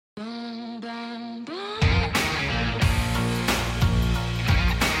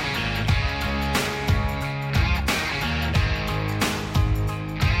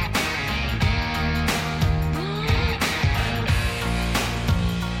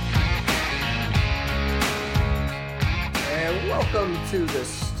to the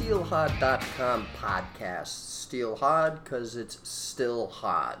Steelehard.com podcast. Steelehard because it's still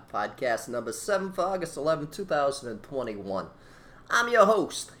hard. Podcast number 7 for August 11, 2021. I'm your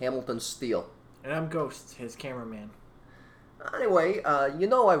host, Hamilton Steele. And I'm Ghost, his cameraman. Anyway, you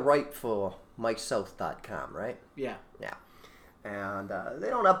know I write for MikeSouth.com, right? Yeah. Yeah. And they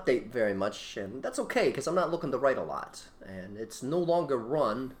don't update very much, and that's okay because I'm not looking to write a lot. And it's no longer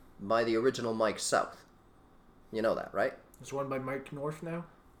run by the original Mike South. You know that, right? It's run by Mike North now?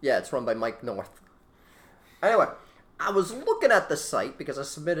 Yeah, it's run by Mike North. Anyway, I was looking at the site because I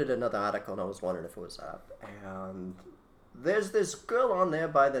submitted another article and I was wondering if it was up. And there's this girl on there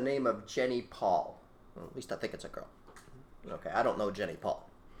by the name of Jenny Paul. Well, at least I think it's a girl. Okay, I don't know Jenny Paul.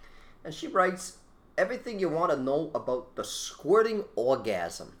 And she writes, everything you want to know about the squirting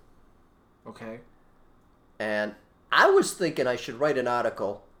orgasm. Okay. And I was thinking I should write an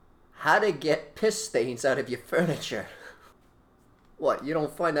article, how to get piss stains out of your furniture. What, you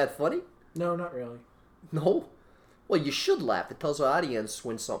don't find that funny? No, not really. No? Well, you should laugh. It tells our audience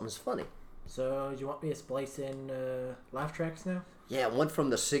when something's funny. So, do you want me to splice in laugh tracks now? Yeah, one from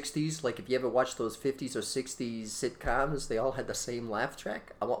the 60s. Like, if you ever watched those 50s or 60s sitcoms, they all had the same laugh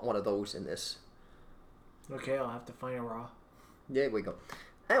track. I want one of those in this. Okay, I'll have to find a raw. There we go.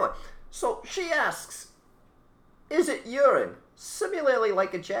 Anyway, so she asks, is it urine? Similarly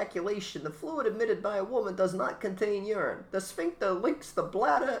like ejaculation, the fluid emitted by a woman does not contain urine. The sphincter links the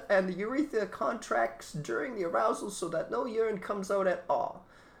bladder and the urethra contracts during the arousal so that no urine comes out at all.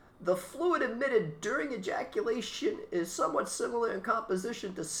 The fluid emitted during ejaculation is somewhat similar in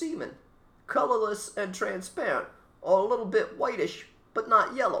composition to semen, colorless and transparent, or a little bit whitish, but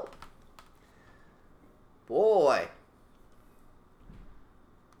not yellow. Boy.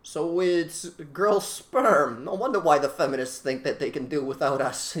 So it's girl sperm. No wonder why the feminists think that they can do without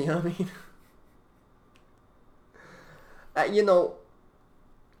us. You know what I mean?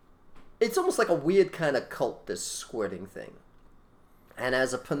 It's almost like a weird kind of cult, this squirting thing. And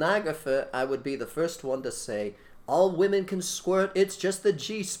as a pornographer, I would be the first one to say, all women can squirt. It's just the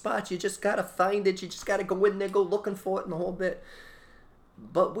G-spot. You just got to find it. You just got to go in there, go looking for it and the whole bit.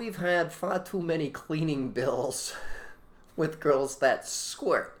 But we've had far too many cleaning bills with girls that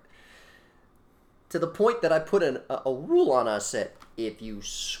squirt. To the point that I put a rule on our set. If you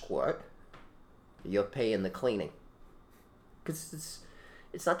squirt, you're paying the cleaning. Because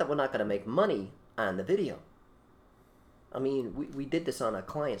it's not that we're not going to make money on the video. I mean, we did this on a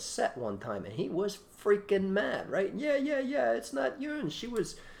client's set one time, and he was freaking mad, right? Yeah, it's not urine. She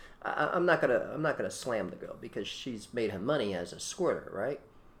was... I'm not gonna slam the girl because she's made her money as a squirter, right?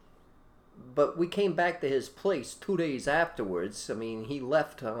 But we came back to his place 2 days afterwards. I mean, he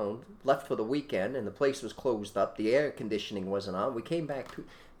left for the weekend, and the place was closed up. The air conditioning wasn't on. We came back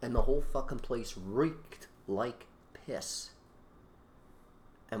and the whole fucking place reeked like piss.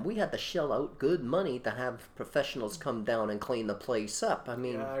 And we had to shell out good money to have professionals come down and clean the place up. I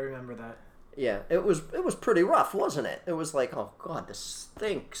mean, yeah, I remember that. Yeah, it was pretty rough, wasn't it? It was like, oh God, this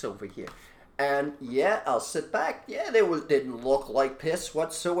stinks over here. And yeah, I'll sit back. Yeah, didn't look like piss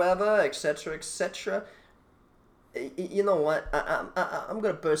whatsoever, etc., etc. You know what? I'm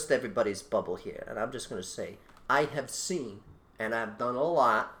gonna burst everybody's bubble here, and I'm just gonna say I have seen, and I've done a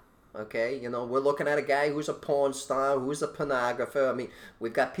lot. Okay, we're looking at a guy who's a porn star, who's a pornographer. I mean,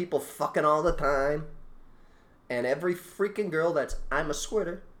 we've got people fucking all the time, and every freaking girl I'm a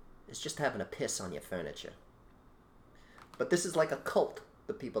squirter. It's just having a piss on your furniture. But this is like a cult,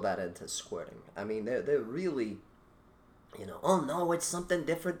 the people that are into squirting. I mean, they're really, oh no, it's something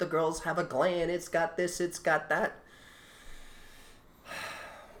different. The girls have a gland. It's got this, it's got that.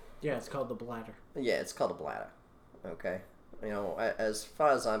 Yeah, it's called the bladder. Yeah, it's called a bladder. Okay? As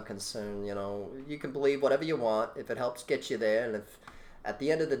far as I'm concerned, you can believe whatever you want if it helps get you there. And if at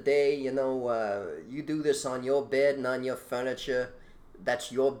the end of the day, you do this on your bed and on your furniture,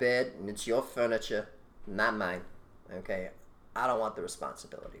 that's your bed and it's your furniture, not mine. Okay? I don't want the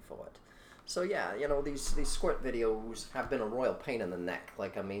responsibility for it. So yeah, these squirt videos have been a royal pain in the neck.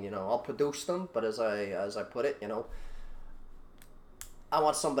 Like, I mean, I'll produce them, but as I put it, I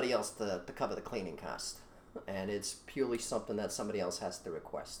want somebody else to cover the cleaning cost. And it's purely something that somebody else has to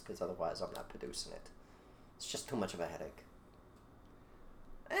request, because otherwise I'm not producing it. It's just too much of a headache.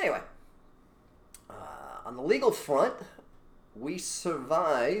 Anyway, on the legal front, we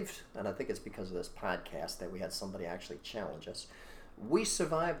survived, and I think it's because of this podcast that we had somebody actually challenge us. We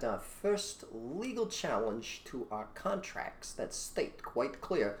survived our first legal challenge to our contracts that state quite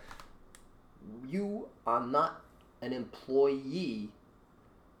clear, you are not an employee,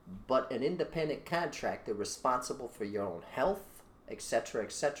 but an independent contractor responsible for your own health, etc.,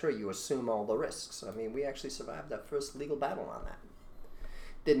 etc. You assume all the risks. I mean, we actually survived our first legal battle on that.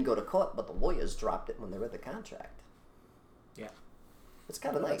 didn't go to court, but the lawyers dropped it when they read the contract. Yeah. It's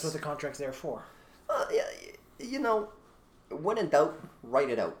kind of nice. That's what the contract's there for. Yeah, you know, when in doubt, write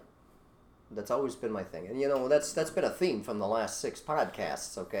it out. That's always been my thing. And, you know, that's been a theme from the last 6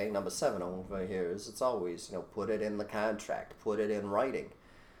 podcasts, okay? Number 7 over here is it's always, you know, put it in the contract, put it in writing.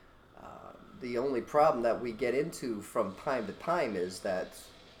 The only problem that we get into from time to time is that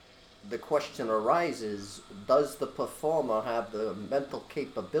the question arises, does the performer have the mental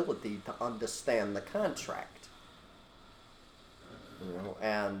capability to understand the contract? You know,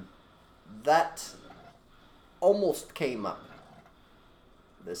 and that almost came up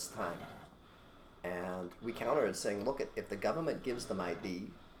this time. And we counter it saying, look, if the government gives them ID,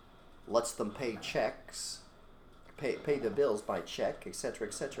 lets them pay checks, pay their bills by check, etc.,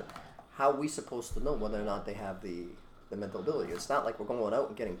 etc., how are we supposed to know whether or not they have the mental ability? It's not like we're going out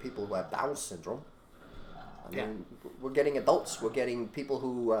and getting people who have Down syndrome. I mean, we're getting adults. We're getting people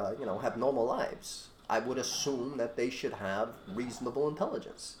who, you know, have normal lives. I would assume that they should have reasonable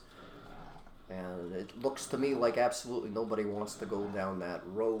intelligence. And it looks to me like absolutely nobody wants to go down that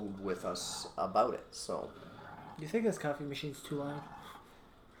road with us about it. So, You think this coffee machine's too loud?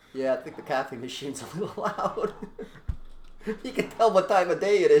 yeah, I think the coffee machine's a little loud. You can tell what time of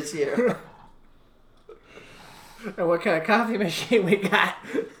day it is here. And what kind of coffee machine we got?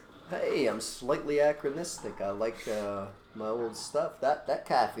 Hey, I'm slightly anachronistic. I like my old stuff. That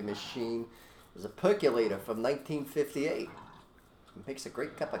coffee machine is a percolator from 1958. It makes a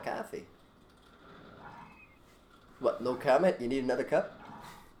great cup of coffee. What, no comment? You need another cup?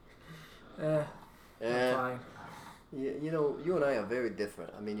 I'm fine. You know, you and I are very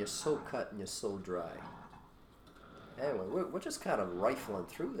different. I mean, you're so cut and you're so dry. Anyway, we're just kind of rifling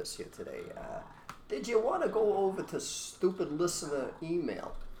through this here today. Did you want to go over to stupid listener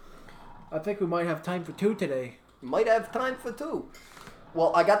email? I think we might have time for 2 today. Might have time for 2.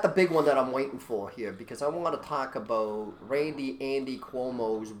 Well, I got the big one that I'm waiting for here because I want to talk about Andy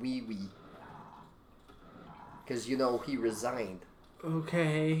Cuomo's wee-wee. Because, you know, he resigned.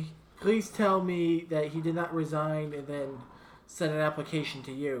 Okay. Please tell me that he did not resign and then send an application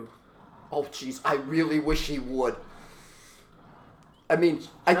to you. Oh, jeez, I really wish he would. I mean,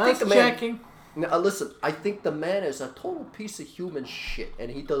 I Just think the man... checking. Now, listen, I think the man is a total piece of human shit,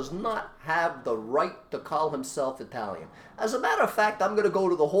 and he does not have the right to call himself Italian. As a matter of fact, I'm going to go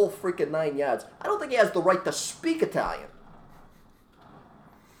to the whole freaking 9 yards. I don't think he has the right to speak Italian.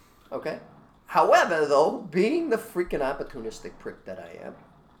 Okay? However, though, being the freaking opportunistic prick that I am,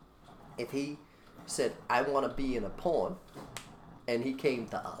 if he said, I want to be in a porn, and he came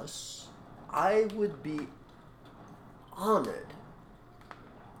to us, I would be honored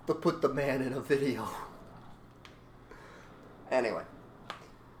to put the man in a video. Anyway.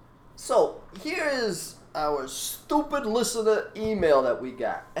 So, here is our stupid listener email that we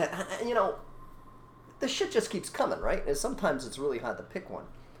got. And, you know, the shit just keeps coming, right? And sometimes it's really hard to pick one.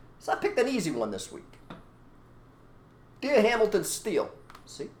 So I picked an easy one this week. Dear Hamilton Steele.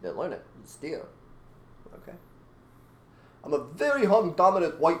 See, they learn it. It's Dear. Okay. I'm a very hung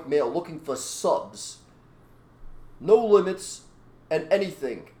dominant white male looking for subs. No limits and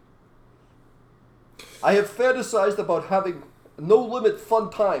anything. I have fantasized about having no limit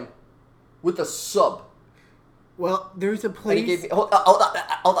fun time with a sub. Well, there's a And he place... gave me, hold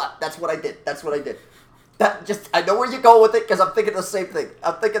on. That's what I did. I know where you go with it because I'm thinking the same thing.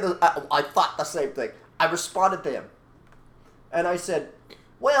 I thought the same thing. I responded to him. And I said,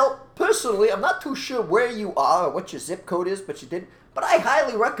 well, personally, I'm not too sure where you are or what your zip code is, but you didn't. But I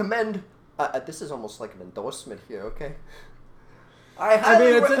highly recommend... this is almost like an endorsement here, okay?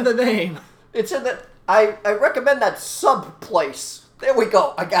 it's in the name. It's in the... I recommend that sub place. There we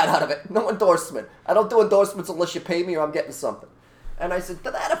go. I got out of it. No endorsement. I don't do endorsements unless you pay me or I'm getting something. And I said,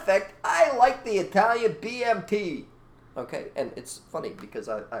 to that effect, I like the Italian BMT. Okay? And it's funny because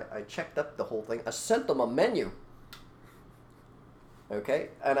I checked up the whole thing. I sent them a menu. Okay?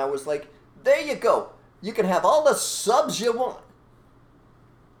 And I was like, there you go. You can have all the subs you want.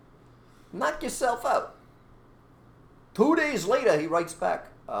 Knock yourself out. 2 days later, he writes back,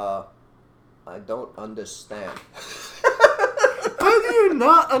 I don't understand. How do you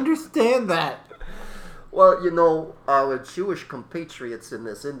not understand that? Well, you know, our Jewish compatriots in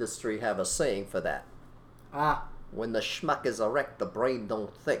this industry have a saying for that. When the schmuck is erect, the brain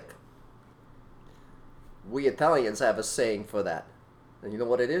don't think. We Italians have a saying for that. And you know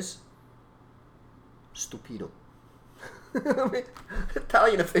what it is? Stupido.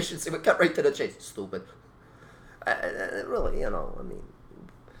 Italian efficiency, we cut right to the chase. Stupid. Really, you know, I mean...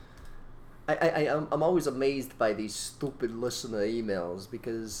 I'm always amazed by these stupid listener emails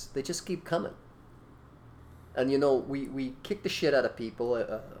because they just keep coming. And we kick the shit out of people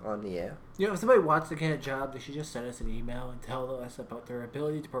on the air. If somebody wants to get a job, they should just send us an email and tell us about their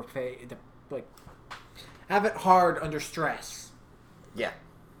ability to have it hard under stress. Yeah.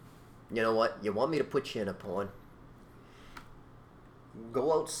 You know what? You want me to put you in a porn?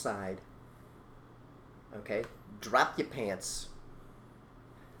 Go outside. Okay? Drop your pants.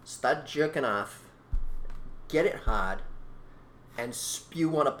 Start jerking off. Get it hard. And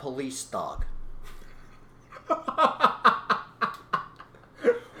spew on a police dog.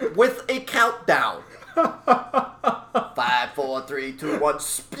 With a countdown. 5, 4, 3, 2, 1,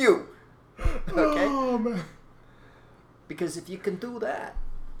 spew. Okay? Oh, man. Because if you can do that,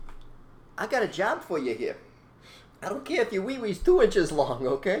 I got a job for you here. I don't care if your wee-wee's 2 inches long,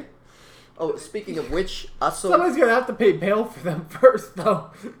 okay? Oh, speaking of which, also... Somebody's gonna have to pay bail for them first,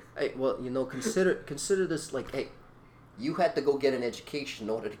 though. Hey, well, consider this like, hey, you had to go get an education in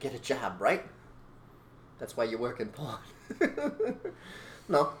order to get a job, right? That's why you work in porn.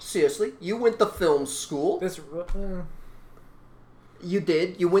 No, seriously, you went to film school. You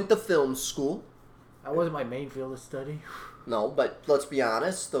did. You went to film school. That wasn't my main field of study. No, but let's be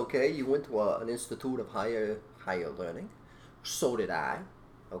honest, okay? You went to an institute of higher learning. So did I.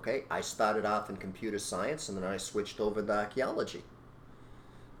 Okay? I started off in computer science, and then I switched over to archaeology.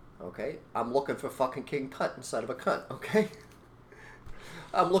 Okay? I'm looking for fucking King Tut inside of a cunt, okay?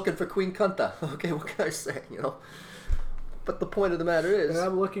 I'm looking for Queen Kunta, okay? What can I say, But the point of the matter is... And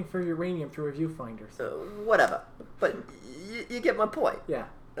I'm looking for uranium through a viewfinder. Whatever. But you get my point. Yeah.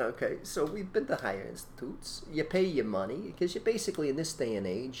 Okay, so we've been to higher institutes. You pay your money, because you're basically, in this day and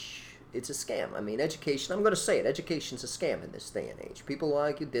age, it's a scam. I mean, education, I'm going to say it, education's a scam in this day and age. People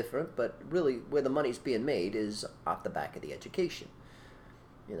argue different, but really, where the money's being made is off the back of the education.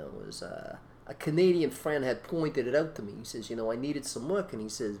 It was a Canadian friend had pointed it out to me. He says, I needed some work, and he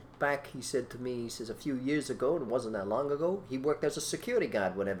said to me, a few years ago, and it wasn't that long ago, he worked as a security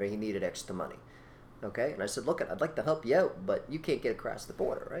guard whenever he needed extra money. Okay, and I said, look, I'd like to help you out, but you can't get across the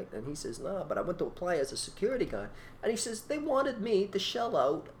border, right? And he says, no, but I went to apply as a security guard. And he says, they wanted me to shell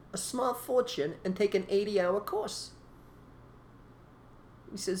out a small fortune and take an 80-hour course.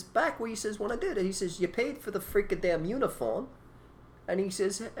 He says, when I did it, he says, you paid for the freaking damn uniform. And he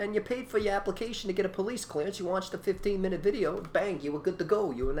says, and you paid for your application to get a police clearance. You watched a 15-minute video, bang, you were good to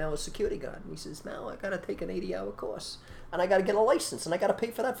go. You were now a security guard. And he says, now I got to take an 80-hour course. And I got to get a license, and I got to pay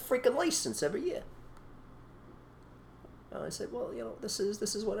for that freaking license every year. And I said, well, this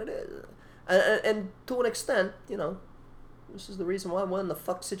is what it is. And to an extent, this is the reason why we're in the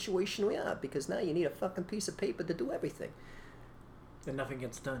fuck situation we are, because now you need a fucking piece of paper to do everything. And nothing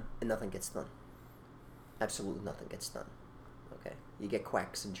gets done. Absolutely nothing gets done. Okay? You get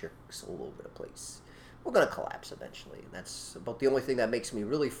quacks and jerks all over the place. We're going to collapse eventually. And that's about the only thing that makes me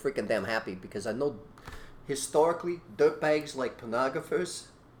really freaking damn happy, because I know historically, dirtbags like pornographers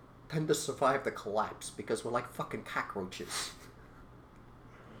tend to survive the collapse because we're like fucking cockroaches.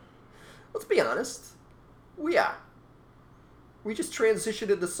 Let's be honest. We are. We just transitioned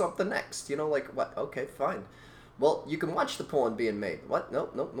into something next. Like, what? Okay, fine. Well, you can watch the porn being made. What? No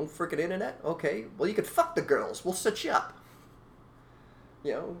freaking internet? Okay. Well, you can fuck the girls. We'll set you up.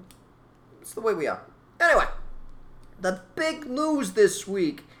 It's the way we are. Anyway, the big news this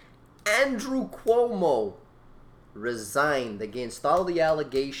week. Andrew Cuomo resigned against all the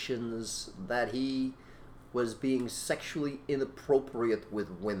allegations that he was being sexually inappropriate with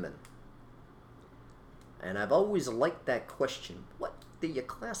women. And I've always liked that question. What do you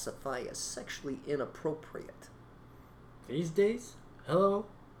classify as sexually inappropriate? These days? Hello?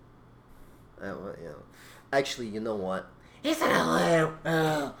 Actually, you know what? He said hello.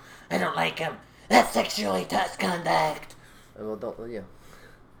 Oh, I don't like him. That's sexually misconduct. Well,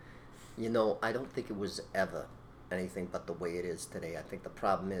 I don't think it was ever anything but the way it is today. I think the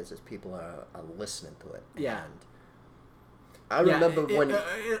problem is people are listening to it. Yeah. And I remember when...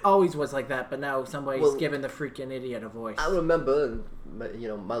 It always was like that, but now somebody's giving the freaking idiot a voice. I remember,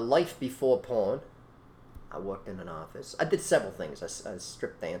 my life before porn, I worked in an office. I did several things. I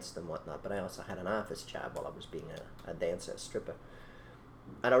strip danced and whatnot, but I also had an office job while I was being a dancer, a stripper.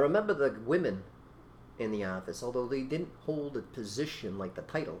 And I remember the women in the office, although they didn't hold a position like the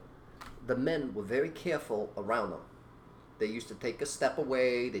title, the men were very careful around them. They used to take a step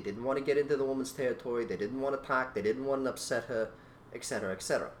away. They didn't want to get into the woman's territory. They didn't want to talk. They didn't want to upset her, etc.,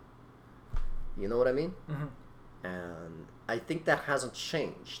 etc. You know what I mean? Mm-hmm. And I think that hasn't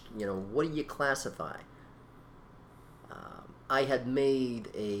changed. What do you classify? I had made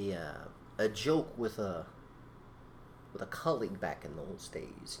a joke with a colleague back in those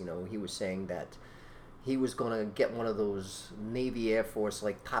days. He was saying that he was going to get one of those Navy, Air Force,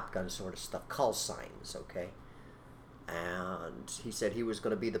 like Top Gun sort of stuff, call signs, okay? And he said he was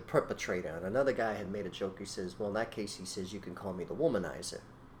going to be the perpetrator. And another guy had made a joke. He says, well, in that case, he says, you can call me the womanizer.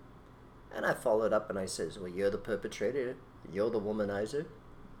 And I followed up and I says, well, you're the perpetrator. You're the womanizer.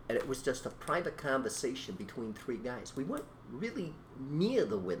 And it was just a private conversation between three guys. We weren't really near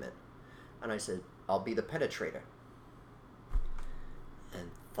the women. And I said, I'll be the penetrator.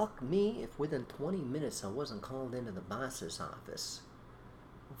 And fuck me if within 20 minutes I wasn't called into the boss's office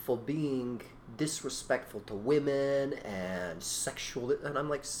for being disrespectful to women and sexual. And I'm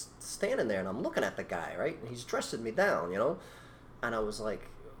like standing there and I'm looking at the guy, right? And he's dressing me down, you know? And I was like,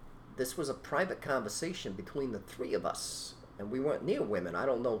 this was a private conversation between the three of us. And we weren't near women. I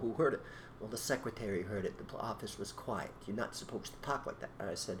don't know who heard it. Well, the secretary heard it. The office was quiet. You're not supposed to talk like that. And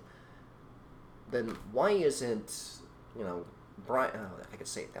I said, then why isn't, you know, Brian, oh, I can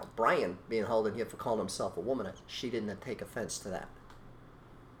say it now, Brian being held in here for calling himself a woman? She didn't take offense to that.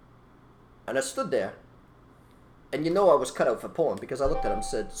 And I stood there, and you know I was cut out for porn, because I looked at him and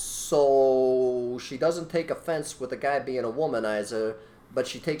said, so she doesn't take offense with a guy being a womanizer, but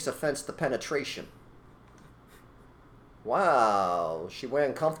she takes offense to penetration. Wow, she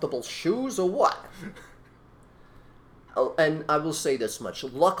wearing comfortable shoes or what? Oh, and I will say this much.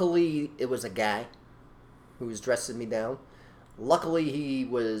 Luckily, it was a guy who was dressing me down. Luckily, he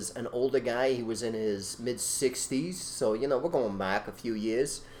was an older guy. He was in his mid-60s. So, you know, we're going back a few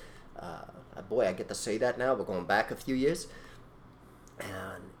years. Boy, I get to say that now. We're going back a few years.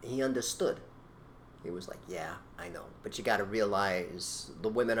 And he understood. He was like, yeah, I know. But you got to realize the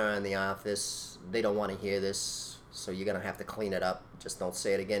women are in the office. They don't want to hear this. So you're going to have to clean it up. Just don't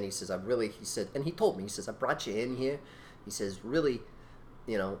say it again. He says, and he told me, he says, I brought you in here. He says, really,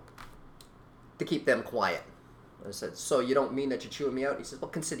 you know, to keep them quiet. I said, so you don't mean that you're chewing me out? He says, well,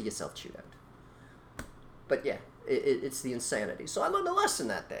 consider yourself chewed out. But yeah, it's the insanity. So I learned a lesson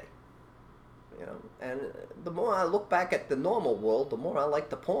that day. You know, and the more I look back at the normal world, the more I like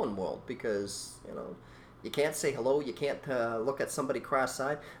the porn world, because, you know, you can't say hello, you can't look at somebody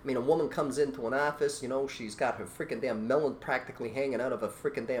cross-eyed. I mean, a woman comes into an office, you know, she's got her freaking damn melon practically hanging out of her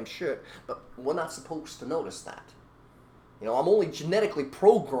freaking damn shirt, but we're not supposed to notice that. You know, I'm only genetically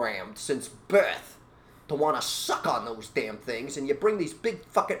programmed since birth to want to suck on those damn things, and you bring these big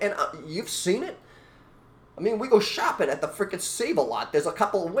fucking, and you've seen it? I mean, we go shopping at the freaking Save-A-Lot. There's a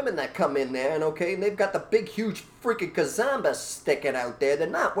couple of women that come in there, and and they've got the big, huge freaking kazamba sticking out there. They're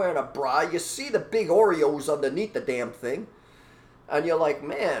not wearing a bra. You see the big Oreos underneath the damn thing. And you're like,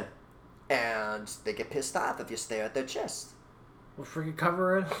 man. And they get pissed off if you stare at their chest. We'll freaking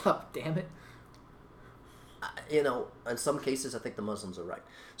cover it up, damn it. You know, in some cases, I think the Muslims are right.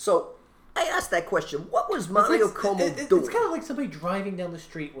 So, I asked that question. What was Mario Como doing? It's kind of like somebody driving down the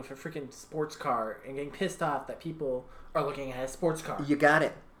street with a freaking sports car and getting pissed off that people are looking at a sports car. You got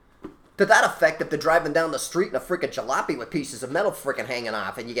it. To that effect, if they're driving down the street in a freaking jalopy with pieces of metal freaking hanging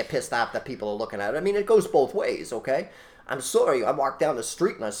off and you get pissed off that people are looking at it. I mean, it goes both ways, okay? I'm sorry, I walk down the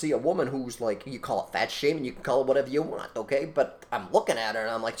street and I see a woman who's like, you call it fat shaming, you can call it whatever you want, okay? But I'm looking at her and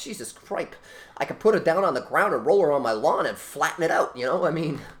I'm like, Jesus Christ, I could put her down on the ground and roll her on my lawn and flatten it out, you know? I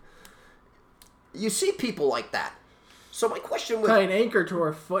mean, you see people like that. So my question was... Tie an anchor to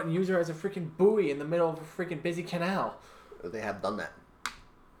her foot and use her as a freaking buoy in the middle of a freaking busy canal. They have done that.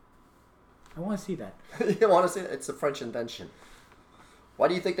 I want to see that. You want to see that? It's a French invention. Why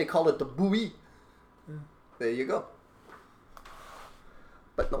do you think they call it the buoy? There you go.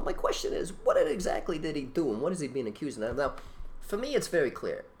 But no, my question is, what exactly did he do, and what is he being accused of? Now, for me, it's very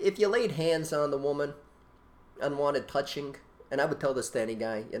clear. If you laid hands on the woman, unwanted touching, and I would tell this to any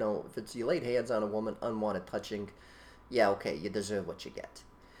guy, you know, if it's you laid hands on a woman, unwanted touching, yeah, okay, you deserve what you get.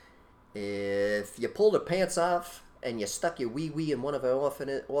 If you pulled her pants off and you stuck your wee-wee in one of her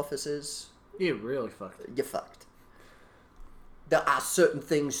offices... You really fucked. You fucked. There are certain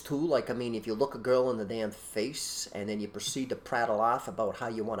things, too, like, I mean, if you look a girl in the damn face and then you proceed to prattle off about how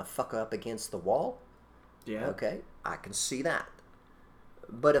you want to fuck her up against the wall, yeah, okay, I can see that.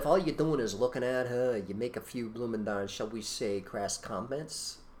 But if all you're doing is looking at her, you make a few bloomin' darn, shall we say, crass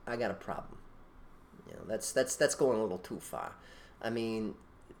comments, I got a problem. You know, that's going a little too far. I mean,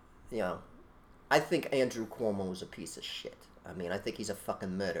 you know, I think Andrew Cuomo is a piece of shit. I mean, I think he's a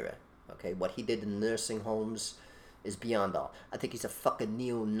fucking murderer. Okay, what he did in nursing homes is beyond all. I think he's a fucking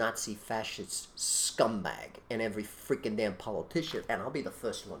neo-Nazi fascist scumbag. And every freaking damn politician, and I'll be the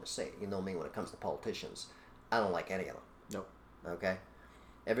first one to say it, you know me when it comes to politicians, I don't like any of them. Nope. Okay?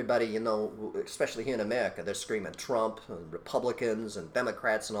 Everybody, you know, especially here in America, they're screaming Trump and Republicans and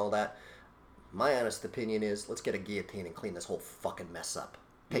Democrats and all that. My honest opinion is, let's get a guillotine and clean this whole fucking mess up.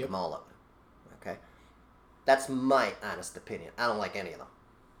 Pick them all up. Okay? That's my honest opinion. I don't like any of them.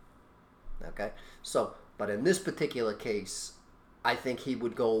 Okay? So, But in this particular case, I think he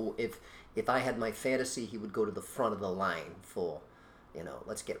would go, if I had my fantasy, he would go to the front of the line for,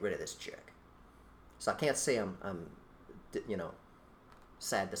 let's get rid of this jerk. So I can't say I'm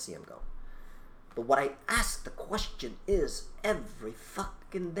sad to see him go. But what I ask the question is every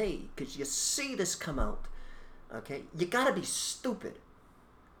fucking day, because you see this come out, okay? You gotta be stupid.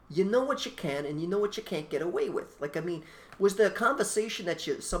 You know what you can and you know what you can't get away with. Like, I mean, was there a conversation that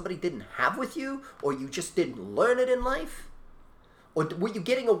somebody didn't have with you, or you just didn't learn it in life? Or were you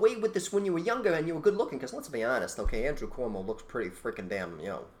getting away with this when you were younger and you were good looking? Because let's be honest, okay, Andrew Cuomo looks pretty freaking damn,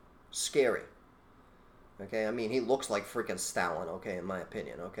 scary. Okay, I mean, he looks like freaking Stalin, okay, in my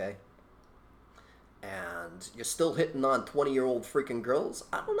opinion, okay? And you're still hitting on 20-year-old freaking girls?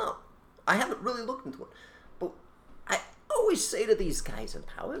 I don't know. I haven't really looked into it. But I always say to these guys in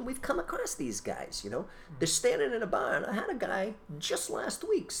power, and we've come across these guys, they're standing in a bar, and I had a guy just last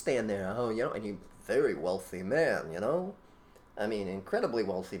week stand there, and he's a very wealthy man, I mean, incredibly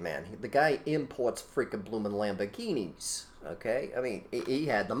wealthy man. The guy imports freaking blooming Lamborghinis, okay? I mean, he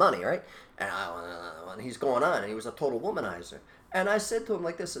had the money, right? And he's going on, and he was a total womanizer. And I said to him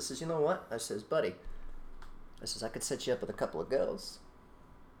like this, I says, you know what? I says, buddy, I could set you up with a couple of girls.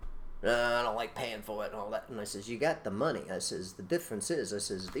 I don't like paying for it and all that. And I says, you got the money. I says, the difference is, I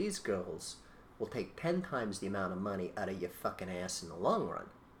says, these girls will take 10 times the amount of money out of your fucking ass in the long run.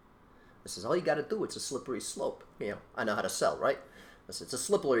 I says, all you got to do, it's a slippery slope. I know how to sell, right? I said, it's a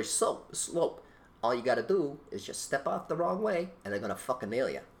slippery slope. All you got to do is just step off the wrong way, and they're going to fucking nail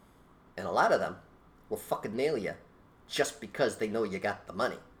you. And a lot of them will fucking nail you just because they know you got the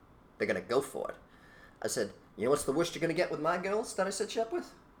money. They're going to go for it. I said, you know what's the worst you're going to get with my girls that I set you up with?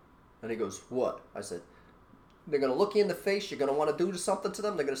 And he goes, what? I said, they're going to look you in the face. You're going to want to do something to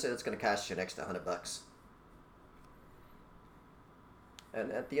them. They're going to say it's going to cost you an extra $100. And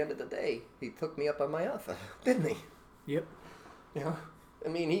at the end of the day, he took me up on my offer, didn't he? Yep. I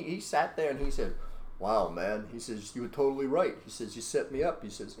mean, he sat there and he said, wow, man. He says, you were totally right. He says, you set me up. He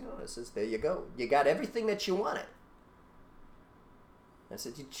says, I says, there you go. You got everything that you wanted. I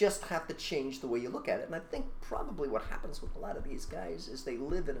said, you just have to change the way you look at it. And I think probably what happens with a lot of these guys is they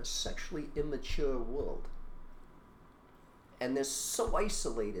live in a sexually immature world. And they're so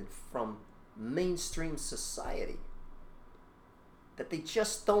isolated from mainstream society that they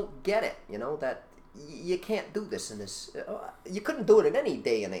just don't get it, that you can't do this in this. You couldn't do it in any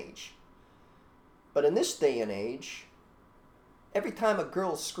day and age. But in this day and age, every time a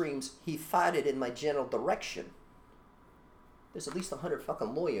girl screams, he farted in my general direction, there's at least 100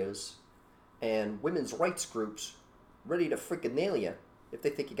 fucking lawyers and women's rights groups ready to freaking nail you if they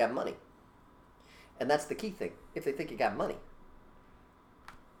think you got money. And that's the key thing, if they think you got money.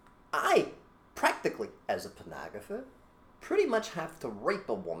 I, practically, as a pornographer, pretty much have to rape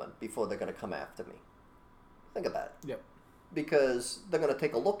a woman before they're going to come after me. Think about it. Yep. Because they're going to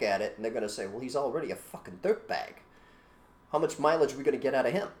take a look at it and they're going to say, well, he's already a fucking dirtbag. How much mileage are we going to get out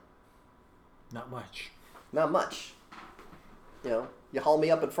of him? Not much. Not much. You haul me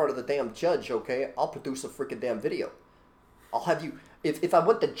up in front of the damn judge, okay? I'll produce a freaking damn video. I'll have you, if I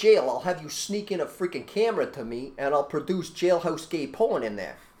went to jail, I'll have you sneak in a freaking camera to me and I'll produce jailhouse gay porn in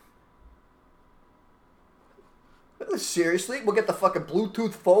there. Seriously? We'll get the fucking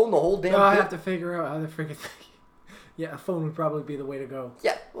Bluetooth phone, the whole damn thing? I have to figure out how to freaking thing. Yeah, a phone would probably be the way to go.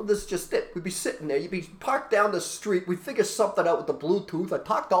 Yeah, well, this is just it. We'd be sitting there. You'd be parked down the street. We'd figure something out with the Bluetooth. I'd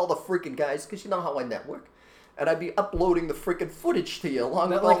talk to all the freaking guys, because you know how I network. And I'd be uploading the freaking footage to you along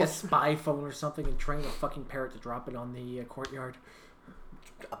with all like a spy phone or something and train a fucking parrot to drop it on the courtyard.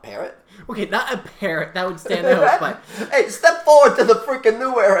 A parrot? Okay, not a parrot. That would stand out, but... Hey, step forward to the freaking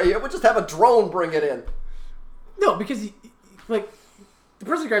new area. We'll just have a drone bring it in. No, because, the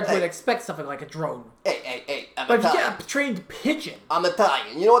prison guards would expect something like a drone. Hey, I'm but Italian. But if you get a trained pigeon... I'm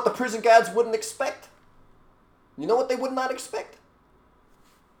Italian. You know what the prison guards wouldn't expect? You know what they would not expect?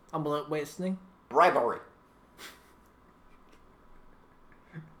 I'm listening. Bribery.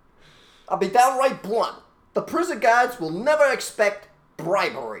 I'll be downright blunt. The prison guards will never expect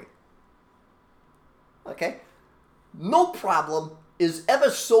bribery. Okay? No problem is ever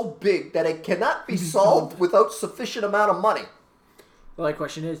so big that it cannot be solved without sufficient amount of money. The only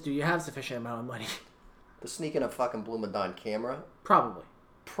question is, do you have sufficient amount of money? To sneak in a fucking Bloomin' Don camera? Probably.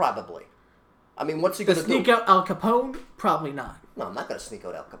 Probably. I mean, what's he going to do? Sneak out Al Capone? Probably not. No, I'm not going to sneak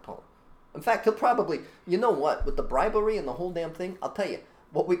out Al Capone. In fact, he'll probably... You know what? With the bribery and the whole damn thing, I'll tell you.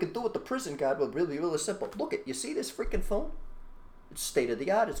 What we could do with the prison guard would really, really simple. Look you see this freaking phone? It's state of the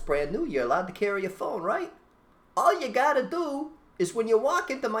art. It's brand new. You're allowed to carry your phone, right? All you got to do is when you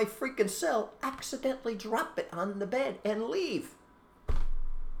walk into my freaking cell, accidentally drop it on the bed and leave.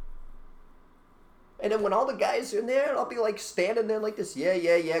 And And then when all the guys are in there, I'll be like standing there like this.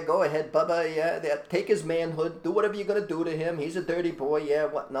 Yeah, go ahead, Bubba. Yeah, take his manhood. Do whatever you're going to do to him. He's a dirty boy. Yeah,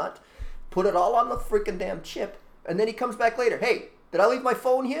 whatnot. Put it all on the freaking damn chip. And then he comes back later. Hey, did I leave my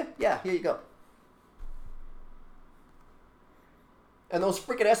phone here? Yeah, here you go. And those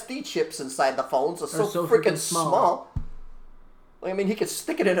freaking SD chips inside the phones are so freaking small. I mean, he could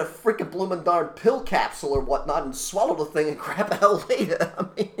stick it in a freaking bloomin' darn pill capsule or whatnot and swallow the thing and crap it out later. I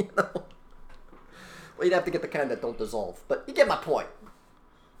mean, you know. Well, you'd have to get the kind that don't dissolve. But you get my point.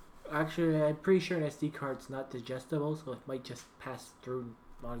 Actually, I'm pretty sure an SD card's not digestible, so it might just pass through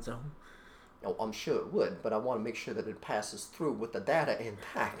on its own. Oh, I'm sure it would, but I want to make sure that it passes through with the data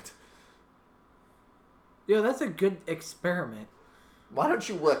intact. Yeah, that's a good experiment. Why don't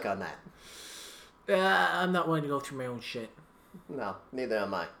you work on that? I'm not willing to go through my own shit. No, neither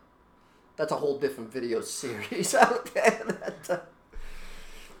am I. That's a whole different video series out there that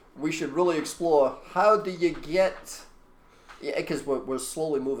we should really explore. How do you get... Yeah, because we're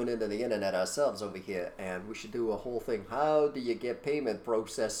slowly moving into the internet ourselves over here, and we should do a whole thing. How do you get payment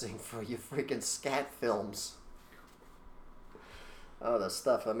processing for your freaking scat films? Oh, the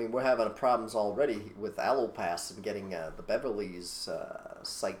stuff. I mean, we're having problems already with AlloPass and getting the Beverly's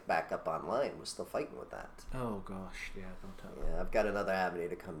site back up online. We're still fighting with that. Oh, gosh. Yeah, don't tell me. Yeah, I've got another avenue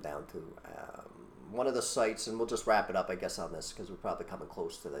to come down to. One of the sites, and we'll just wrap it up, I guess, on this, because we're probably coming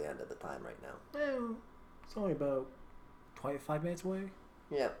close to the end of the time right now. Well, it's only about 25 minutes away.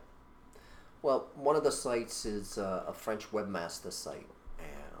 Yeah. Well, one of the sites is a French webmaster site,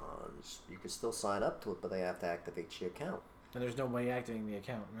 and you can still sign up to it, but they have to activate your account. And there's nobody activating the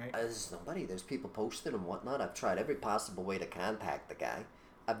account, right? There's nobody. There's people posted and whatnot. I've tried every possible way to contact the guy.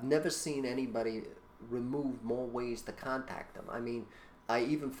 I've never seen anybody remove more ways to contact him. I mean, I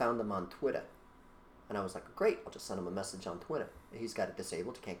even found him on Twitter. And I was like, great, I'll just send him a message on Twitter. He's got it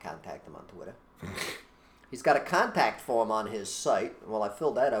disabled. You can't contact him on Twitter. He's got a contact form on his site. Well, I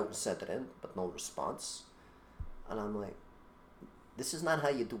filled that out and sent it in, but no response. And I'm like, this is not how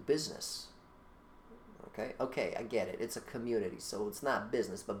you do business. Okay, I get it. It's a community, so it's not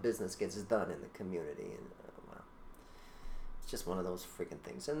business, but business gets done in the community, and well, it's just one of those freaking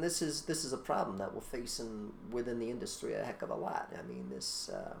things. And this is a problem that we're facing within the industry a heck of a lot. I mean,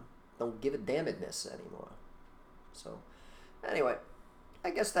 this don't give a dammedness anymore. So, anyway,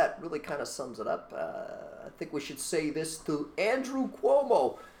 I guess that really kind of sums it up. I think we should say this to Andrew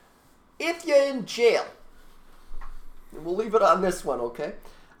Cuomo: if you're in jail, and we'll leave it on this one, okay?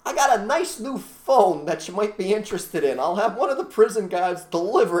 I got a nice new phone that you might be interested in. I'll have one of the prison guards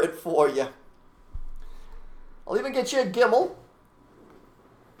deliver it for you. I'll even get you a gimbal.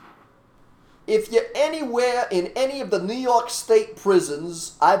 If you're anywhere in any of the New York State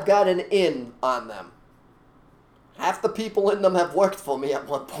prisons, I've got an in on them. Half the people in them have worked for me at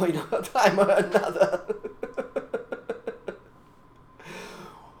one point or time or another.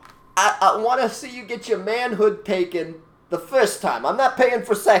 I want to see you get your manhood taken the first time. I'm not paying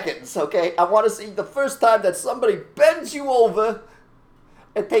for seconds, okay? I want to see the first time that somebody bends you over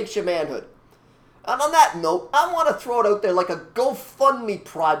and takes your manhood. And on that note, I want to throw it out there like a GoFundMe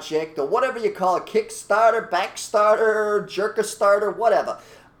project or whatever you call it, Kickstarter, Backstarter, Jerkastarter, whatever.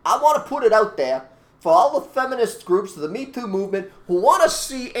 I want to put it out there for all the feminist groups, the Me Too movement, who want to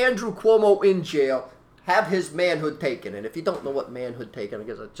see Andrew Cuomo in jail, have his manhood taken. And if you don't know what manhood taken, I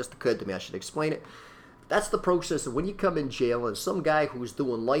guess it just occurred to me I should explain it. That's the process of when you come in jail and some guy who's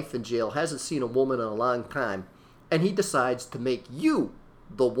doing life in jail hasn't seen a woman in a long time, and he decides to make you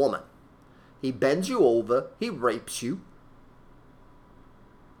the woman. He bends you over, he rapes you,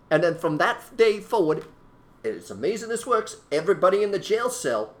 and then from that day forward, it's amazing this works, everybody in the jail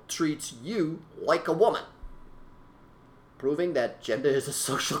cell treats you like a woman, proving that gender is a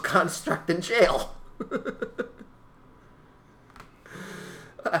social construct in jail.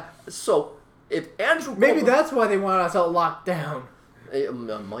 So, if Andrew Maybe that's why they want us all locked down.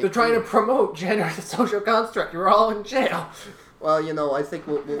 They're trying to promote gender as a social construct. You're all in jail. Well, you know, I think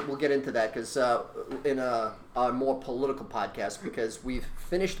we'll get into that because in a more political podcast, because we've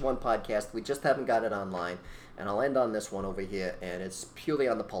finished one podcast, we just haven't got it online, and I'll end on this one over here, and it's purely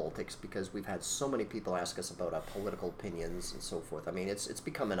on the politics because we've had so many people ask us about our political opinions and so forth. I mean, it's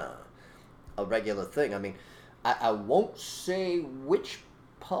becoming a regular thing. I mean, I won't say which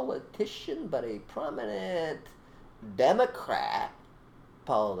politician, but a prominent Democrat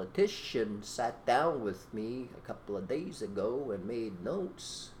politician sat down with me a couple of days ago and made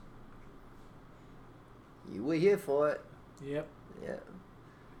notes. You were here for it. Yep. Yeah.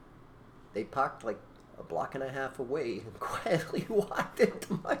 They parked like a block and a half away and quietly walked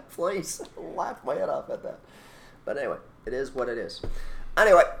into my place. I laughed my head off at that. But anyway, it is what it is.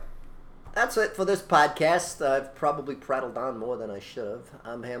 Anyway, That's it for this podcast. I've probably prattled on more than I should have.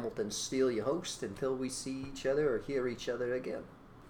 I'm Hamilton Steele, your host, until we see each other or hear each other again.